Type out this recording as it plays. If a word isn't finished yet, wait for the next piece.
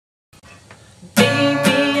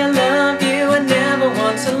Baby, I love you, I never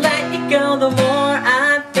want to let you go. The more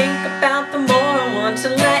I think about, the more I want to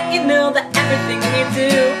let you know that everything you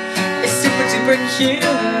do is super duper cute,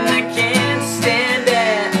 and I can't stand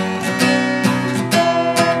it.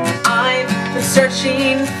 I've been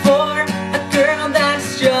searching for a girl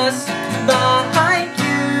that's just like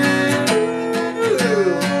you,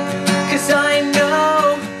 'cause I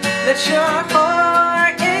know that your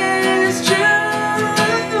heart is true.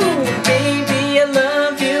 Baby, I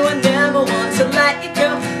love you, I never want to let you go.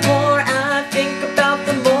 The more I think about,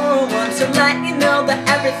 the more I want to let you know that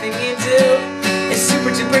everything you do is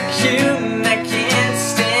super duper cute, and I can't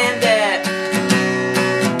stand it.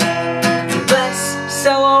 Let's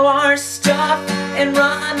sell all our stuff and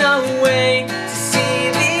run away to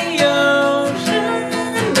see the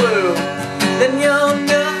ocean blue. Then you'll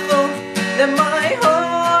know that my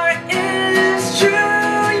heart is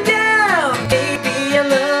true, yeah. Baby, I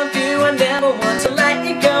love you, I never want to let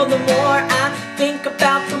you go. The more I think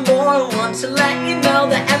about, the more I want to let you know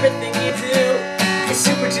that everything you do is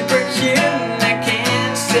super duper cute, and I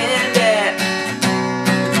can't stand it.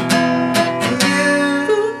 And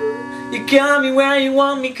you got me where you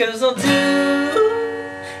want me, 'cause I'll do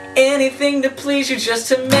anything to please you just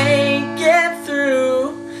to make it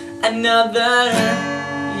through another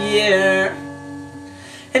year.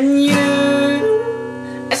 And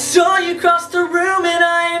I saw you cross the room, and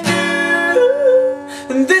I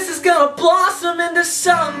knew this is gonna blossom into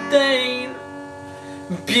something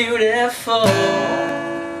beautiful.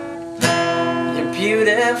 You're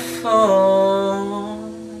beautiful.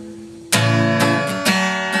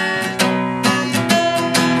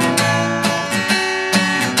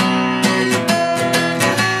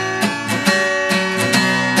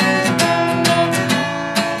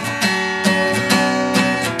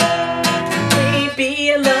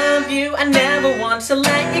 Baby, I love you, I never want to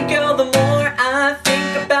let you go. The more I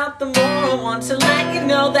think about, the more I want to let you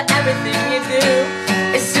know that everything